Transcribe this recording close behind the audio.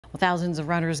Well, thousands of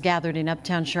runners gathered in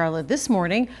Uptown Charlotte this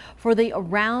morning for the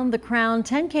Around the Crown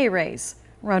 10K race.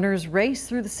 Runners raced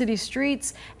through the city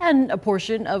streets and a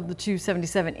portion of the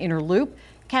 277 inner loop.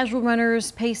 Casual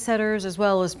runners, pace setters, as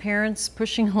well as parents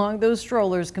pushing along those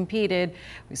strollers competed.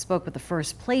 We spoke with the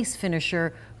first place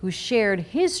finisher who shared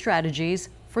his strategies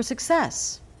for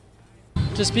success.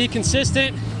 Just be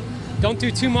consistent. Don't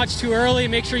do too much too early.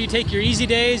 Make sure you take your easy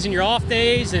days and your off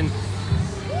days and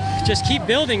just keep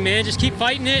building, man. Just keep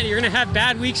fighting it. You're going to have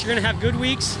bad weeks. You're going to have good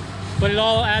weeks, but it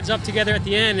all adds up together at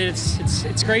the end. And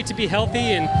it's great to be healthy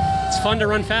and it's fun to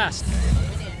run fast.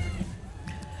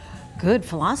 Good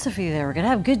philosophy there. We're going to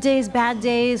have good days, bad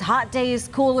days, hot days,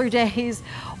 cooler days.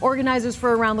 Organizers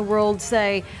for Around the World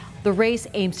say the race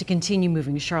aims to continue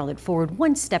moving Charlotte forward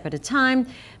one step at a time,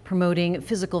 promoting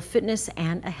physical fitness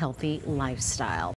and a healthy lifestyle.